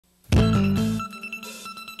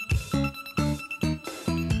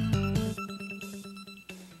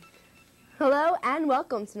Hello and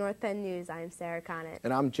welcome to North Penn News. I'm Sarah Connett.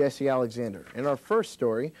 And I'm Jesse Alexander. In our first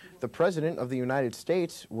story, the President of the United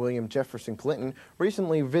States, William Jefferson Clinton,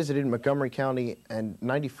 recently visited Montgomery County, and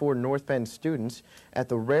 94 North Penn students had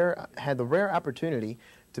the rare opportunity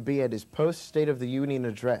to be at his post-State of the Union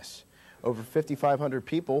address. Over 5,500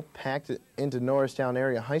 people packed into Norristown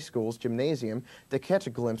Area High School's gymnasium to catch a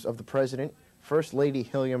glimpse of the President, First Lady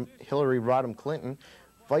Hillary Rodham Clinton,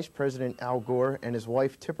 Vice President Al Gore, and his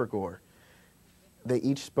wife Tipper Gore. They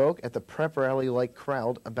each spoke at the prep rally-like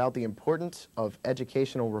crowd about the importance of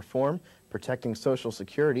educational reform, protecting Social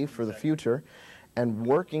Security for the future, and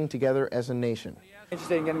working together as a nation.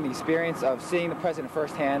 Interested in getting the experience of seeing the President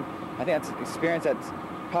firsthand. I think that's an experience that's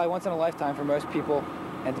probably once in a lifetime for most people,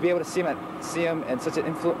 and to be able to see him at such an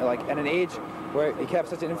at an age where he kept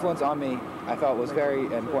such an influence on me, I felt was very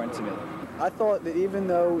important to me. I thought that even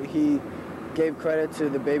though he gave credit to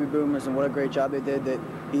the baby boomers and what a great job they did, that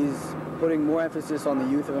he's putting more emphasis on the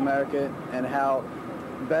youth of America and how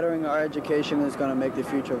bettering our education is going to make the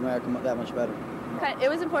future of America that much better. It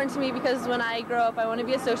was important to me because when I grow up, I want to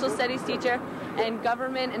be a social studies teacher, and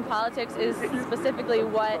government and politics is specifically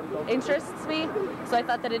what interests me. So I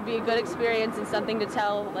thought that it'd be a good experience and something to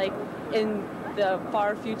tell, like, in the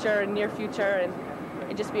far future and near future, and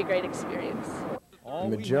it'd just be a great experience. The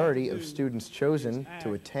majority of students chosen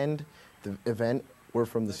to attend the event were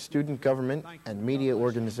from the student government and media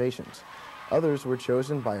organizations. Others were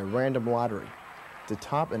chosen by a random lottery. To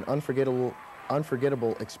top an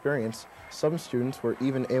unforgettable experience, some students were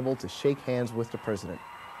even able to shake hands with the President.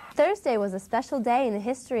 Thursday was a special day in the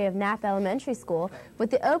history of Knapp Elementary School with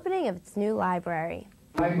the opening of its new library.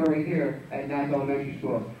 Library here at Knapp Elementary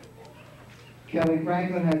School. Kelly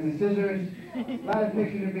Franklin has the scissors. A lot of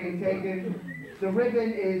pictures are being taken. The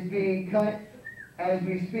ribbon is being cut as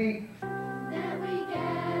we speak.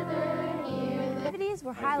 Activities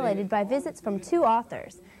were highlighted by visits from two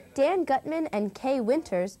authors. Dan Gutman and Kay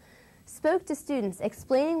Winters spoke to students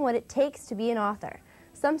explaining what it takes to be an author.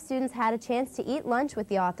 Some students had a chance to eat lunch with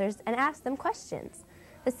the authors and ask them questions.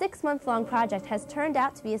 The 6-month-long project has turned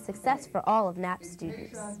out to be a success for all of Knapp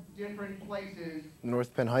students.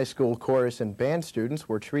 North Penn High School chorus and band students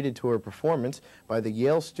were treated to a performance by the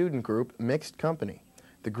Yale student group Mixed Company.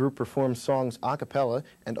 The group performed songs a cappella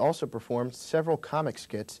and also performed several comic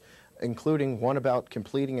skits, including one about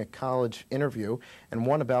completing a college interview and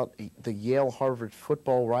one about the Yale-Harvard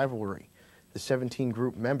football rivalry. The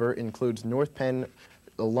 17-group member includes North Penn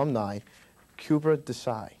alumni Kubra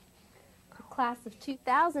Desai. The class of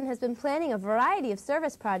 2000 has been planning a variety of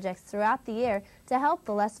service projects throughout the year to help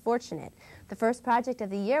the less fortunate. The first project of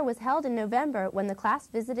the year was held in November when the class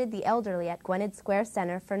visited the elderly at Gwinnett Square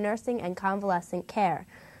Center for Nursing and Convalescent Care.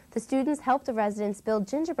 The students helped the residents build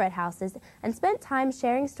gingerbread houses and spent time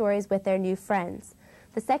sharing stories with their new friends.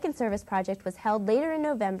 The second service project was held later in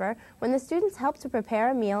November when the students helped to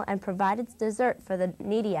prepare a meal and provided dessert for the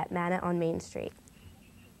needy at Manna on Main Street.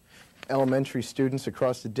 Elementary students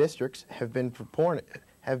across the districts have been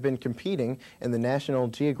competing in the National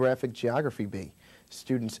Geographic Geography Bee.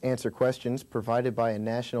 Students answer questions provided by a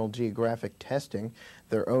National Geographic testing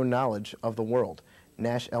their own knowledge of the world.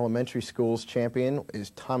 Nash Elementary School's champion is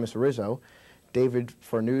Thomas Rizzo. David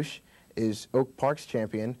Farnoosh is Oak Park's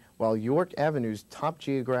champion, while York Avenue's top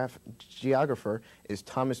geographer is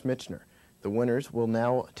Thomas Mitchner. The winners will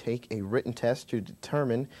now take a written test to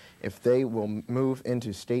determine if they will move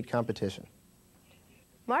into state competition.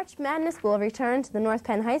 March Madness will return to the North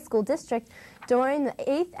Penn High School District during the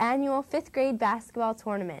 8th annual 5th grade basketball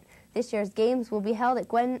tournament. This year's games will be held at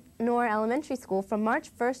Gwen-Nor Elementary School from March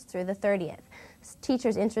 1st through the 30th.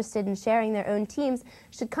 Teachers interested in sharing their own teams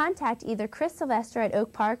should contact either Chris Sylvester at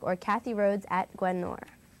Oak Park or Kathy Rhodes at Gwen-Nor.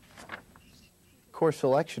 Course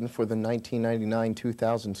selection for the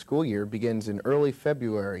 1999-2000 school year begins in early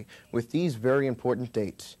February with these very important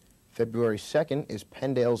dates. February 2nd is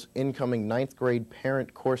Penndale's incoming 9th grade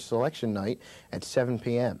parent course selection night at 7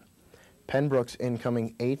 p.m. Pembroke's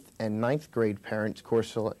incoming 8th and 9th grade parent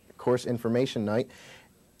course information night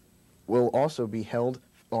will also be held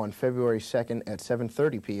on February 2nd at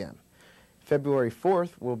 7:30 p.m. February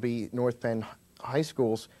 4th will be North Penn High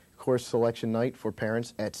School's course selection night for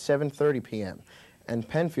parents at 7:30 p.m. and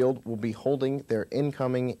Penfield will be holding their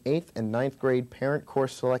incoming 8th and 9th grade parent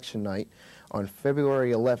course selection night on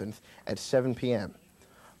February 11th at 7 p.m.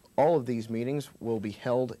 All of these meetings will be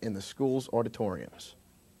held in the school's auditoriums.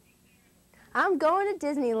 I'm going to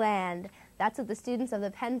Disneyland. That's what the students of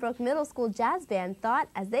the Pembroke Middle School Jazz Band thought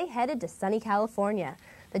as they headed to sunny California.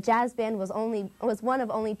 The jazz band was one of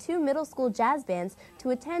only 2 middle school jazz bands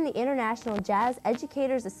to attend the International Jazz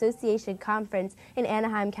Educators Association Conference in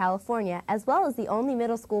Anaheim, California, as well as the only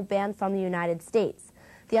middle school band from the United States.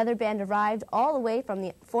 The other band arrived all the way from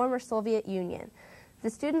the former Soviet Union. The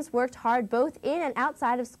students worked hard both in and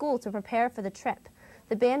outside of school to prepare for the trip.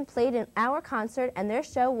 The band played an hour concert, and their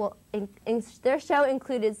show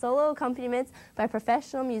included solo accompaniments by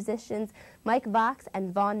professional musicians Mike Vox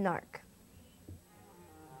and Vaughn Nark.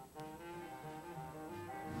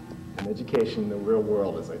 An education in the real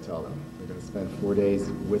world, as I tell them. They're going to spend 4 days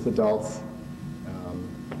with adults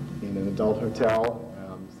in an adult hotel,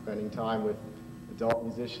 spending time with adult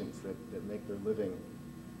musicians that make their living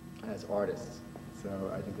as artists. So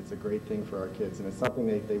I think it's a great thing for our kids, and it's something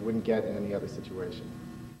they wouldn't get in any other situation.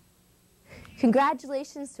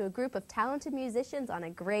 Congratulations to a group of talented musicians on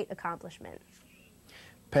a great accomplishment.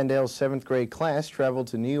 Penndale's 7th grade class traveled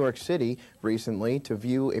to New York City recently to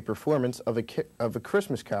view a performance of a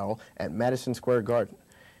Christmas Carol at Madison Square Garden.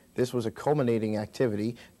 This was a culminating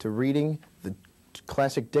activity to reading the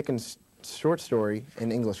classic Dickens short story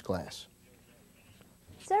in English class.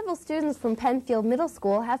 Several students from Penfield Middle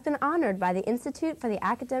School have been honored by the Institute for the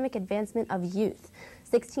Academic Advancement of Youth.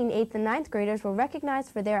 16th, 8th, and 9th graders were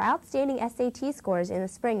recognized for their outstanding SAT scores in the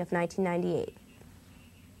spring of 1998.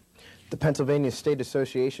 The Pennsylvania State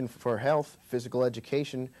Association for Health, Physical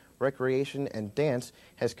Education, Recreation, and Dance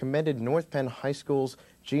has commended North Penn High School's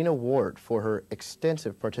Gina Ward for her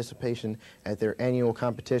extensive participation at their annual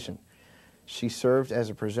competition. She served as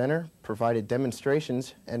a presenter, provided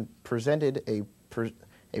demonstrations, and presented a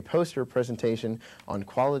poster presentation on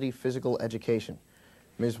quality physical education.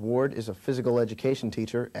 Ms. Ward is a physical education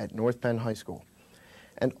teacher at North Penn High School.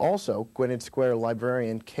 And also, Gwynedd Square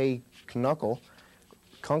librarian Kay Kunkel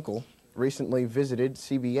recently visited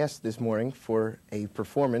CBS this morning for a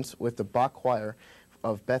performance with the Bach Choir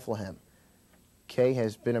of Bethlehem. Kay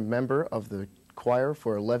has been a member of the choir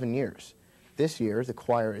for 11 years. This year, the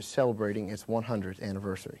choir is celebrating its 100th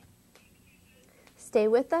anniversary. Stay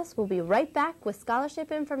with us. We'll be right back with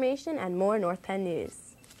scholarship information and more North Penn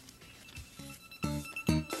news.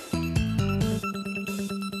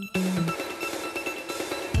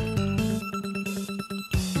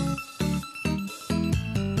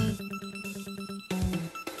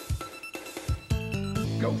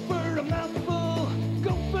 Go for a mouthful,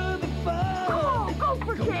 go for the fun. Go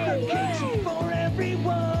for cakes for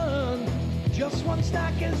everyone. Just one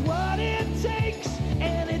stack is what it takes,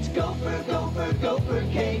 and it's go for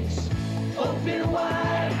cakes. Open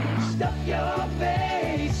wide, stuff your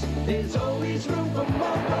face. There's always room for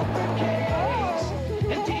more Gopher cakes.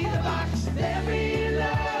 Empty the box, then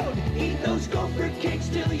reload. Eat those Gopher cakes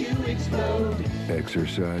till you explode.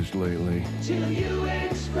 Exercised lately? Till you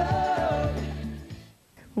explode.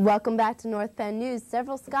 Welcome back to North Penn News.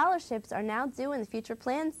 Several scholarships are now due in the Future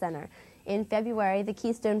Plan Center. In February, the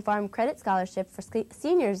Keystone Farm Credit Scholarship for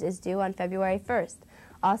seniors is due on February 1st.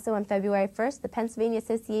 Also on February 1st, the Pennsylvania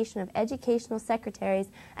Association of Educational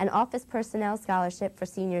Secretaries and Office Personnel Scholarship for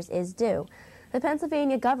seniors is due. The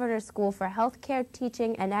Pennsylvania Governor's School for Healthcare,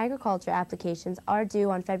 Teaching, and Agriculture applications are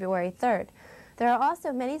due on February 3rd. There are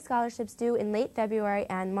also many scholarships due in late February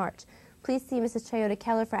and March. Please see Mrs. Toyota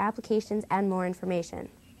Keller for applications and more information.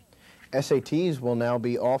 SATs will now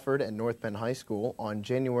be offered at North Penn High School on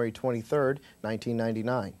January 23rd,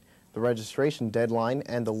 1999. The registration deadline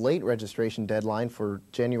and the late registration deadline for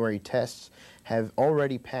January tests have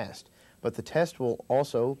already passed, but the test will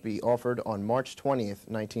also be offered on March 20th,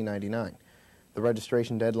 1999. The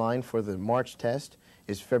registration deadline for the March test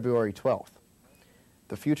is February 12th.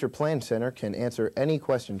 The Future Plan Center can answer any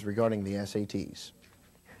questions regarding the SATs.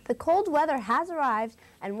 The cold weather has arrived,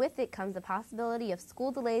 and with it comes the possibility of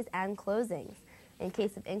school delays and closings. In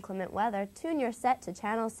case of inclement weather, tune your set to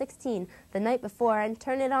Channel 16 the night before and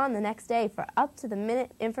turn it on the next day for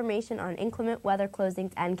up-to-the-minute information on inclement weather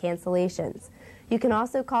closings and cancellations. You can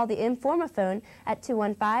also call the Informaphone at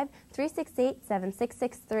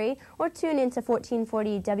 215-368-7663 or tune in to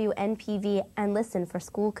 1440 WNPV and listen for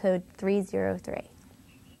school code 303.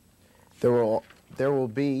 There will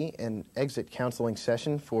be an exit counseling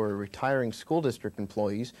session for retiring school district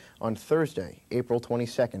employees on Thursday, April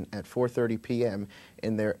 22nd at 4:30 p.m.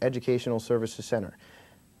 in their Educational Services Center.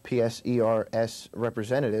 PSERS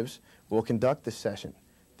representatives will conduct this session.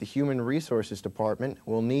 The Human Resources Department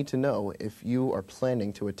will need to know if you are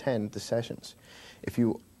planning to attend the sessions. If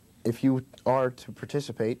you are to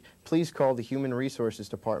participate, please call the Human Resources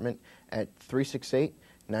Department at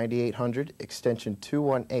 368-9800 extension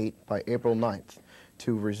 218 by April 9th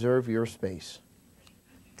to reserve your space.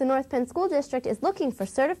 The North Penn School District is looking for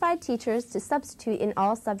certified teachers to substitute in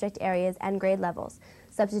all subject areas and grade levels.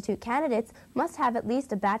 Substitute candidates must have at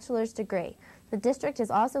least a bachelor's degree. The district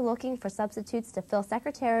is also looking for substitutes to fill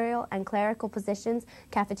secretarial and clerical positions,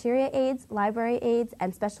 cafeteria aides, library aides,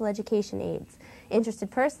 and special education aides.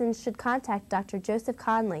 Interested persons should contact Dr. Joseph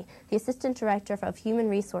Conley, the Assistant Director of Human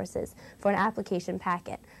Resources, for an application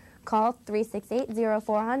packet. Call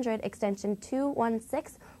 368-0400 extension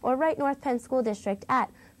 216 or write North Penn School District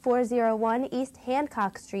at 401 East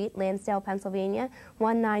Hancock Street, Lansdale, Pennsylvania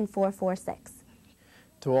 19446.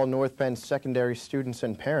 To all North Penn secondary students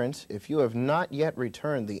and parents, if you have not yet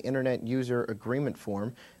returned the Internet User Agreement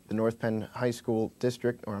form, the North Penn School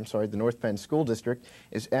District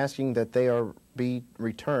is asking that they be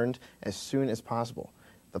returned as soon as possible.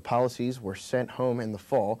 The policies were sent home in the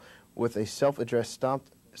fall with a self-addressed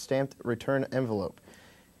stamped return envelope.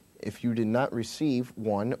 If you did not receive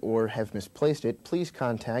one or have misplaced it, please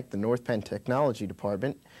contact the North Penn Technology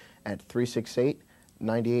Department at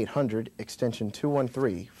 368-9800 extension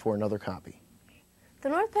 213 for another copy. The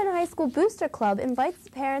North Penn High School Booster Club invites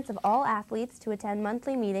the parents of all athletes to attend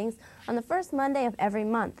monthly meetings on the first Monday of every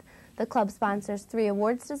month. The club sponsors 3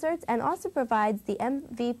 awards desserts and also provides the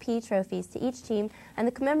MVP trophies to each team and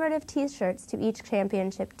the commemorative T-shirts to each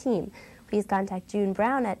championship team. Please contact June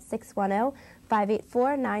Brown at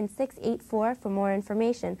 610-584-9684 for more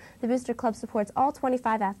information. The Booster Club supports all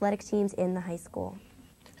 25 athletic teams in the high school.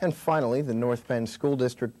 And finally, the North Penn School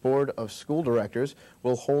District Board of School Directors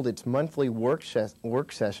will hold its monthly work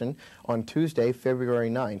session on Tuesday, February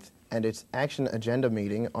 9th, and its action agenda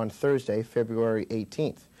meeting on Thursday, February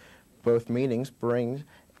 18th. Both meetings begin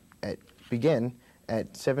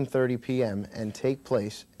at 7:30 p.m. and take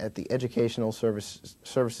place at the Educational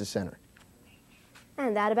Services Center.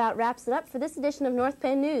 And that about wraps it up for this edition of North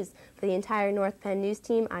Penn News. For the entire North Penn News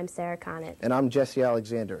team, I'm Sarah Connett. And I'm Jesse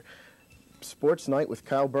Alexander. Sports Night with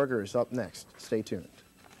Kyle Berger is up next. Stay tuned.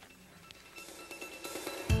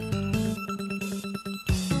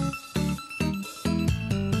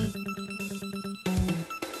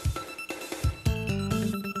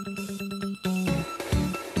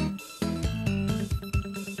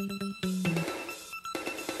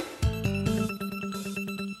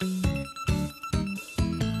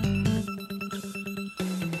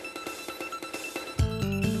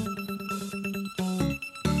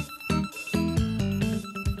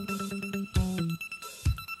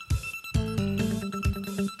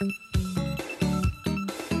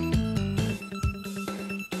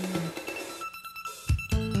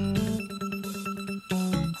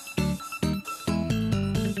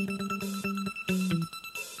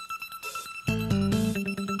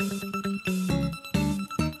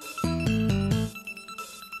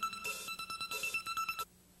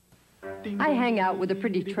 I hang out with a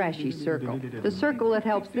pretty trashy circle. The circle that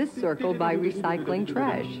helps this circle by recycling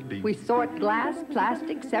trash. We sort glass,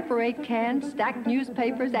 plastic, separate cans, stack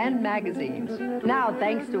newspapers and magazines. Now,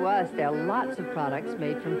 thanks to us, there are lots of products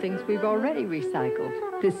made from things we've already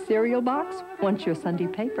recycled. This cereal box wants your Sunday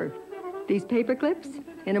paper. These paper clips,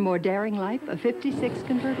 in a more daring life, a 56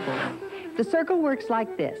 convertible. The circle works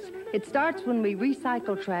like this. It starts when we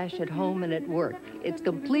recycle trash at home and at work. It's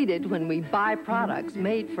completed when we buy products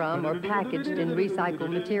made from or packaged in recycled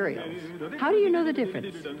materials. How do you know the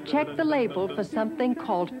difference? Check the label for something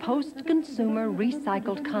called post-consumer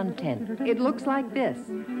recycled content. It looks like this.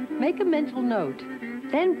 Make a mental note.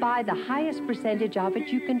 Then buy the highest percentage of it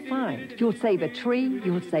you can find. You'll save a tree,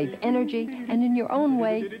 you'll save energy, and in your own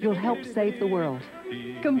way, you'll help save the world.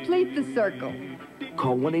 Complete the circle.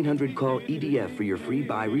 Call 1-800-CALL-EDF for your free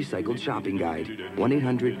Buy Recycled shopping guide.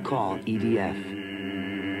 1-800-CALL-EDF.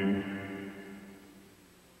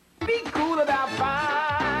 Be cool about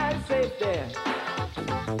fire safety.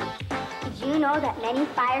 Did you know that many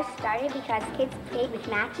fires started because kids played with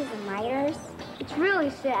matches and lighters? It's really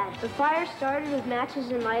sad. The fire started with matches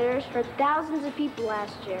and lighters hurt thousands of people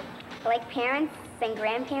last year. Like parents and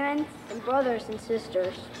grandparents? And brothers and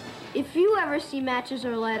sisters. If you ever see matches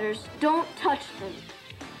or lighters, don't touch them.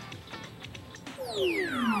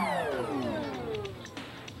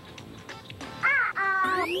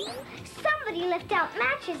 Uh-oh! Somebody left out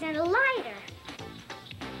matches and a lighter.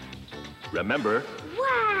 Remember,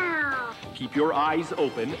 Wow! keep your eyes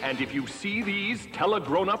open, and if you see these, tell a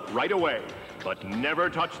grown-up right away. But never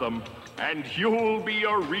touch them, and you'll be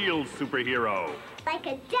a real superhero. Like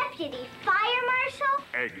a deputy fire marshal?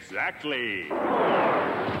 Exactly.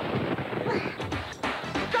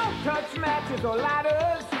 Don't touch matches or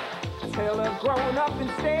lighters. Tell a grown-up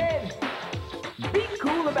instead. Be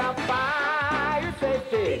cool about fire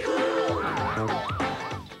safety. Be cool.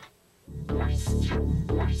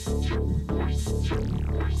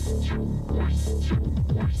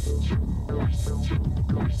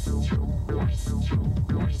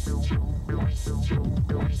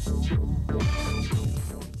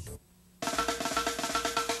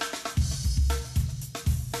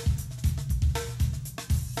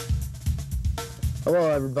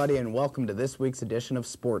 Hello everybody and welcome to this week's edition of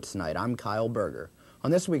Sports Night. I'm Kyle Berger.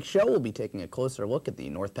 On this week's show we'll be taking a closer look at the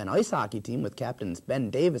North Penn ice hockey team with captains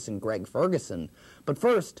Ben Davis and Greg Ferguson. But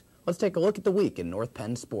first, let's take a look at the week in North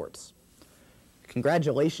Penn sports.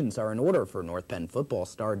 Congratulations are in order for North Penn football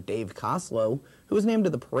star Dave Koslow, who was named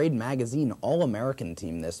to the Parade Magazine All-American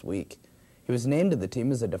team this week. He was named to the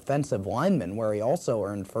team as a defensive lineman, where he also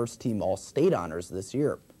earned first-team All-State honors this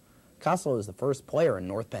year. Koslow is the first player in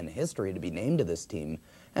North Penn history to be named to this team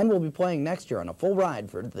and will be playing next year on a full ride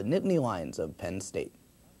for the Nittany Lions of Penn State.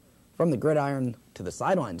 From the gridiron to the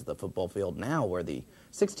sidelines of the football field now, where the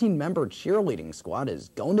 16-member cheerleading squad is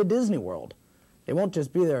going to Disney World. They won't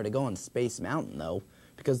just be there to go on Space Mountain, though,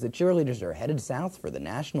 because the cheerleaders are headed south for the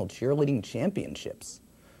National Cheerleading Championships.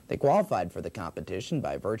 They qualified for the competition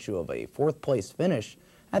by virtue of a fourth-place finish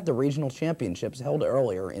at the regional championships held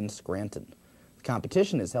earlier in Scranton. The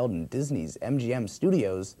competition is held in Disney's MGM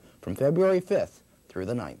Studios from February 5th through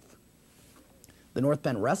the 9th. The North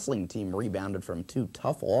Penn wrestling team rebounded from two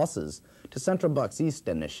tough losses to Central Bucks East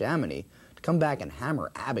and Neshaminy to come back and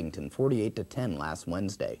hammer Abington 48-10 last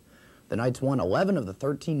Wednesday. The Knights won 11 of the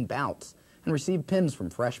 13 bouts and received pins from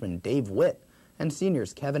freshmen Dave Witt and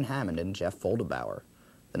seniors Kevin Hammond and Jeff Foldebauer.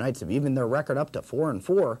 The Knights have evened their record up to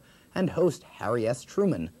 4-4 and host Harry S.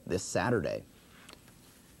 Truman this Saturday.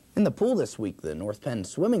 In the pool this week, the North Penn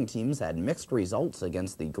swimming teams had mixed results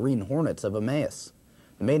against the Green Hornets of Emmaus.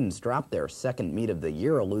 The Maidens dropped their second meet of the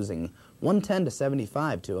year, losing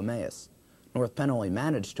 110-75 to Emmaus. North Penn only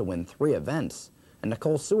managed to win 3 events, and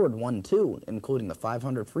Nicole Seward won 2, including the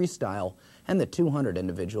 500 freestyle and the 200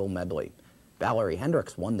 individual medley. Valerie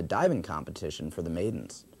Hendricks won the diving competition for the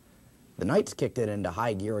Maidens. The Knights kicked it into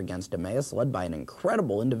high gear against Emmaus, led by an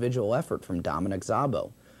incredible individual effort from Dominic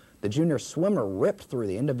Szabo. The junior swimmer ripped through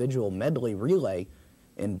the individual medley relay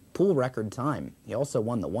in pool record time. He also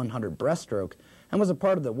won the 100 breaststroke and was a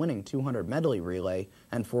part of the winning 200 medley relay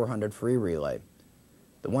and 400 free relay.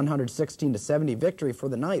 The 116-70 victory for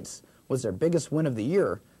the Knights was their biggest win of the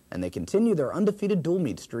year, and they continue their undefeated dual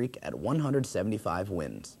meet streak at 175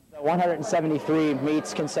 wins. 173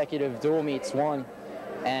 meets, consecutive dual meets won.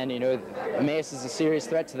 And, you know, Emmaus is a serious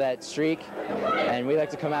threat to that streak, and we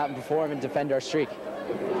like to come out and perform and defend our streak.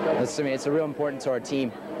 It's a real important to our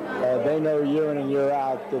team. They know year in and year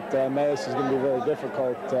out that Emmaus is going to be very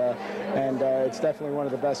difficult, and it's definitely one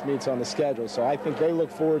of the best meets on the schedule. So I think they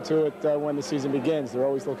look forward to it when the season begins. They're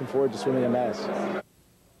always looking forward to swimming Emmaus.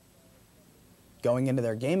 Going into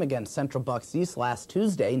their game against Central Bucks East last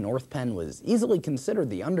Tuesday, North Penn was easily considered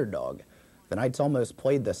the underdog. The Knights almost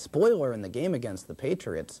played the spoiler in the game against the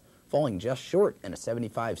Patriots, falling just short in a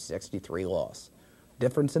 75-63 loss. The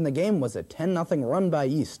difference in the game was a 10-0 run by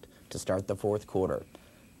East to start the fourth quarter.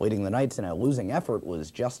 Leading the Knights in a losing effort was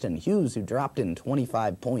Justin Hughes, who dropped in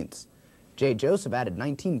 25 points. Jay Joseph added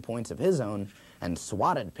 19 points of his own and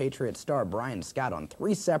swatted Patriot star Brian Scott on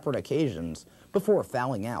 3 separate occasions before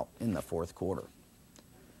fouling out in the fourth quarter.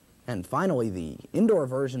 And finally, the indoor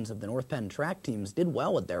versions of the North Penn track teams did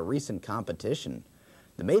well at their recent competition.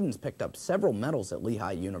 The Maidens picked up several medals at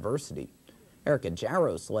Lehigh University. Erica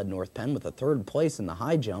Jaros led North Penn with a 3rd place in the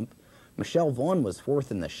high jump. Michelle Vaughn was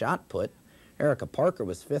 4th in the shot put. Erica Parker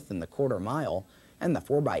was 5th in the quarter mile. And the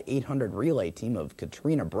 4x800 relay team of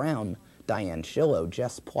Katrina Brown, Diane Schillo,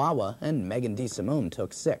 Jess Plawa, and Megan DeSimone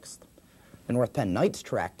took 6th. The North Penn Knights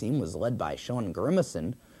track team was led by Sean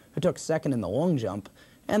Grimison, who took 2nd in the long jump,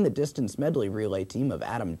 and the distance medley relay team of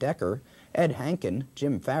Adam Decker, Ed Hankin,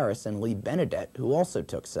 Jim Farris, and Lee Benedette, who also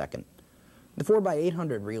took 2nd. The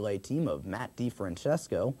 4x800 relay team of Matt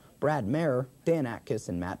DeFrancesco, Brad Mayer, Dan Atkiss,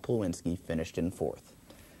 and Matt Plewinski finished in 4th.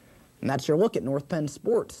 And that's your look at North Penn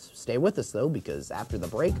sports. Stay with us, though, because after the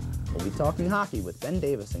break, we'll be talking hockey with Ben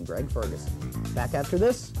Davis and Greg Ferguson. Back after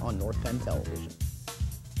this on North Penn Television.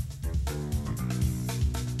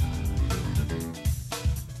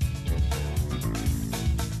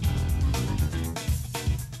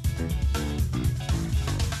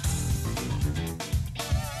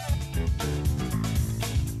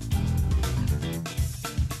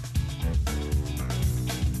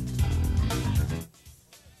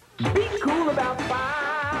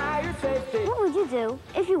 What would you do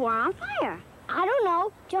if you were on fire? I don't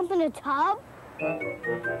know. Jump in a tub?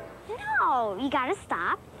 No, you gotta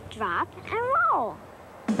stop, drop, and roll.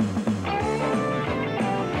 If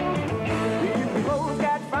your clothes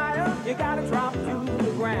got fire, you gotta drop to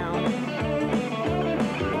the ground.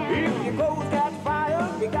 If your clothes got fire,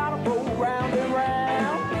 you gotta roll round and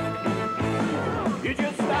round. You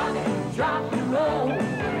just stop, drop, and roll.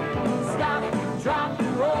 Stop, drop,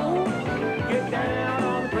 and roll. Get down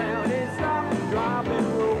on the ground and stop, drop, and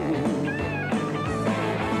roll.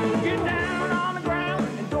 Get down on the ground.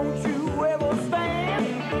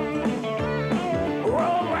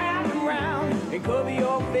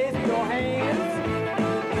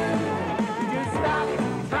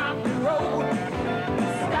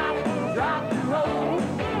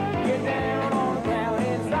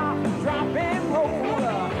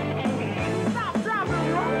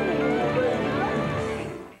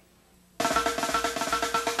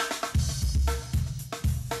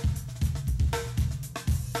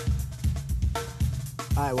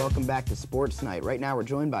 Hi, welcome back to Sports Night. Right now we're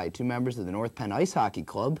joined by two members of the North Penn Ice Hockey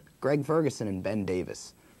Club, Greg Ferguson and Ben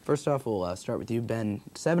Davis. First off, we'll start with you, Ben.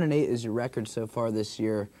 7-8 is your record so far this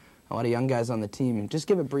year. A lot of young guys on the team. Just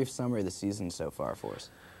give a brief summary of the season so far for us.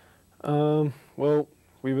 Well,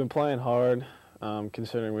 we've been playing hard,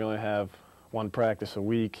 considering we only have one practice a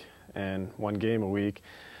week and one game a week.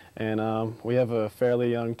 And we have a fairly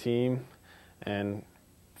young team and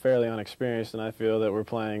fairly unexperienced, and I feel that we're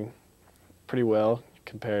playing pretty well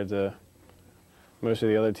compared to most of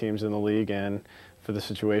the other teams in the league and for the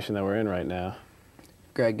situation that we're in right now.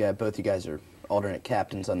 Greg, both you guys are alternate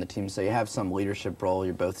captains on the team, so you have some leadership role.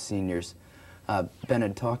 You're both seniors. Ben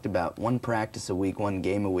had talked about one practice a week, one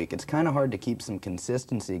game a week. It's kind of hard to keep some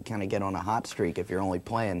consistency, kind of get on a hot streak if you're only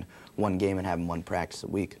playing one game and having one practice a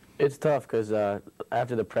week. It's tough because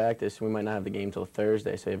after the practice, we might not have the game till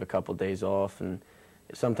Thursday, so you have a couple days off, and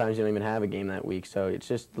sometimes you don't even have a game that week. So it's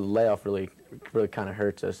just the layoff really kind of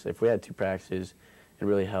hurts us. If we had two practices, it'd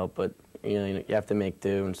really help, but you have to make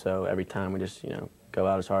do, and so every time we just go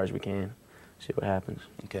out as hard as we can, see what happens.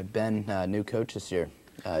 Okay, Ben, new coach this year,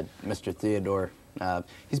 Mr. Theodore.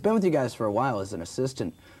 He's been with you guys for a while as an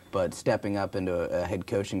assistant, but stepping up into a head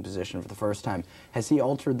coaching position for the first time. Has he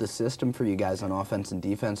altered the system for you guys on offense and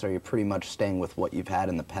defense, or are you pretty much staying with what you've had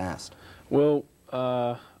in the past? Well,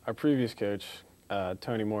 our previous coach,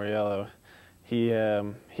 Tony Moriello, he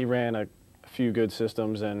ran a few good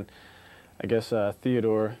systems, and I guess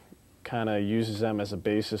Theodore kind of uses them as a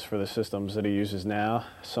basis for the systems that he uses now,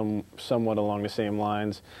 somewhat along the same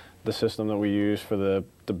lines, the system that we use for the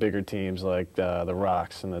bigger teams like the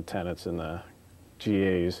Rocks and the Tenets and the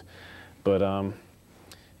GAs. But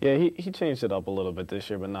yeah, he changed it up a little bit this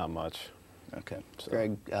year, but not much. Okay. So.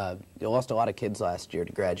 Greg, you lost a lot of kids last year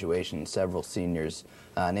to graduation, several seniors,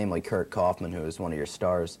 namely Kurt Kaufman, who was one of your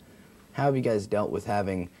stars. How have you guys dealt with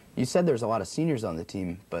having, you said there's a lot of seniors on the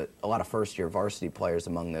team, but a lot of first-year varsity players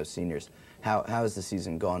among those seniors. How has the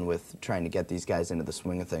season gone with trying to get these guys into the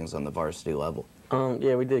swing of things on the varsity level?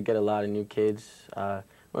 Yeah, we did get a lot of new kids,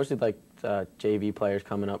 mostly like JV players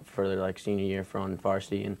coming up for their senior year on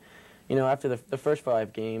varsity. And after the first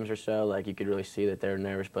 5 games or so, you could really see that they're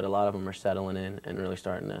nervous, but a lot of them are settling in and really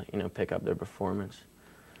starting to pick up their performance.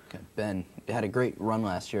 Okay. Ben, you had a great run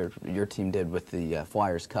last year, your team did, with the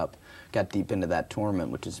Flyers Cup. Got deep into that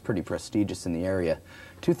tournament, which is pretty prestigious in the area.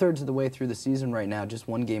 2/3 of the way through the season right now, just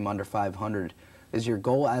one game under 500. Is your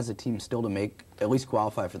goal as a team still to at least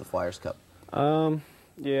qualify for the Flyers Cup?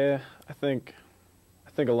 Yeah, I think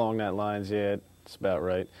along that lines, yeah, it's about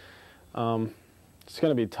right. It's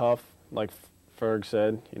going to be tough, like Ferg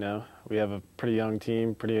said. We have a pretty young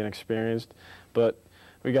team, pretty inexperienced, but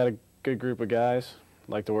we got a good group of guys.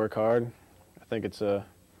 Like to work hard. I think it's a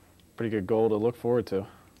pretty good goal to look forward to.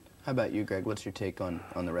 How about you, Greg? What's your take on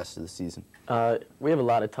the rest of the season? We have a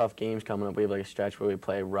lot of tough games coming up. We have a stretch where we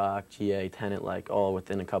play Rock, GA, Tenet, all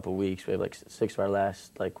within a couple weeks. We have 6 of our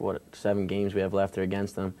last 7 games we have left are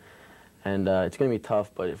against them, and it's going to be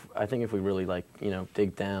tough. But I think if we really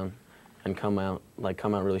dig down and come out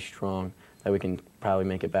really strong, that we can probably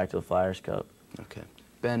make it back to the Flyers Cup. Okay.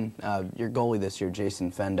 Ben, your goalie this year,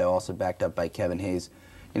 Jason Fendo, also backed up by Kevin Hayes.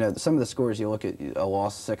 Some of the scores you look at, a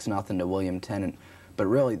loss 6-0 to William Tennant, but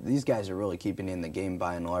really these guys are really keeping in the game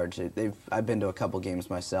by and large. I've been to a couple games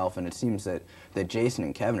myself, and it seems that Jason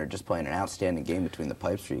and Kevin are just playing an outstanding game between the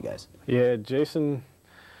pipes for you guys. Yeah, Jason,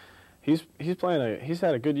 he's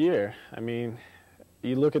had a good year. I mean,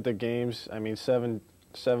 you look at the games. I mean, 7-0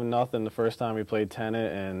 the first time we played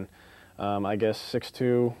Tennant, and I guess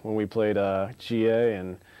 6-2 when we played GA,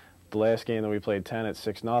 and the last game that we played Tenet,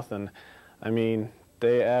 6-0. I mean,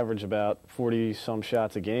 they average about 40-some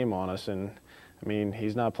shots a game on us, and I mean,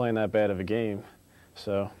 he's not playing that bad of a game.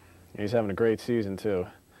 So he's having a great season too.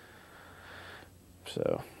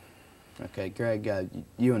 So. Okay, Greg,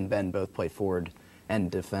 you and Ben both play forward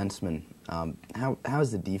and defenseman. How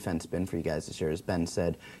has the defense been for you guys this year? As Ben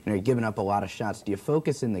said, you're giving up a lot of shots. Do you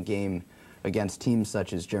focus in the game against teams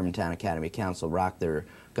such as Germantown Academy, Council Rock? They're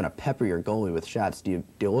going to pepper your goalie with shots. Do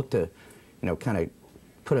you look to, kind of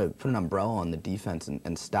put an umbrella on the defense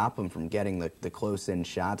and stop them from getting the close-in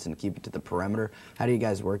shots and keep it to the perimeter? How do you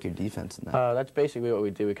guys work your defense in that? That's basically what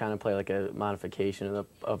we do. We kind of play like a modification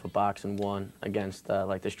of a box and one against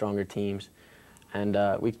the stronger teams, and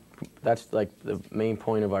that's the main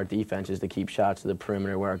point of our defense is to keep shots to the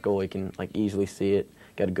perimeter where our goalie can easily see it,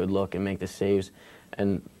 get a good look, and make the saves.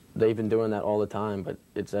 And they've been doing that all the time, but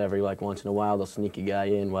it's every once in a while they'll sneak a guy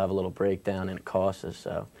in, we'll have a little breakdown, and it costs us.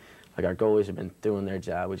 So our goalies have been doing their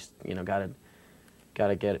job. We just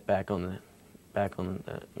gotta get it back on the I don't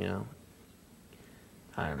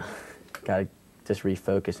know, gotta just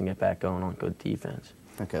refocus and get back going on good defense.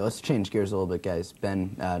 Okay, let's change gears a little bit, guys.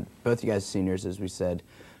 Ben, both you guys seniors, as we said.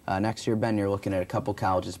 Next year, Ben, you're looking at a couple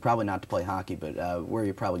colleges, probably not to play hockey, but where are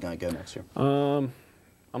you probably going to go next year?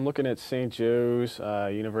 I'm looking at St. Joe's,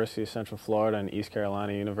 University of Central Florida, and East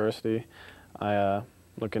Carolina University.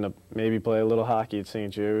 Looking to maybe play a little hockey at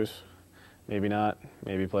St. Joe's, maybe not,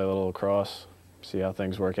 maybe play a little lacrosse, see how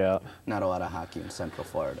things work out. Not a lot of hockey in Central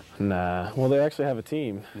Florida. Nah, well, they actually have a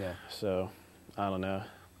team. Yeah. So, I don't know.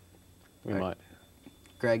 We might.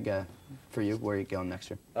 Greg, for you, where are you going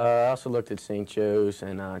next year? I also looked at St. Joe's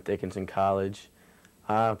and Dickinson College.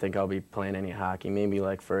 I don't think I'll be playing any hockey. Maybe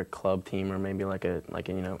like for a club team or maybe like a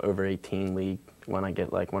over 18 league when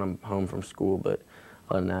when I'm home from school. But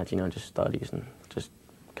other than that, just studies and just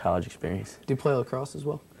college experience. Do you play lacrosse as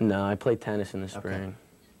well? No, I play tennis in the spring. Okay.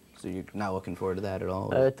 So you're not looking forward to that at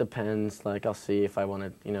all? It depends. Like I'll see if I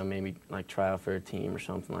want to, maybe like try out for a team or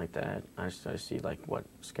something like that. I see like what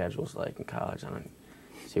schedule's like in college. I don't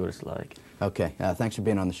see what it's like. Okay, thanks for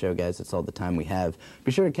being on the show, guys. That's all the time we have.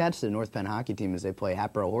 Be sure to catch the North Penn hockey team as they play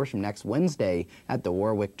Hatboro Horsham next Wednesday at the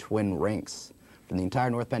Warwick Twin Rinks. From the entire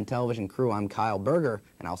North Penn television crew, I'm Kyle Berger,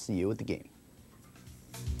 and I'll see you at the game.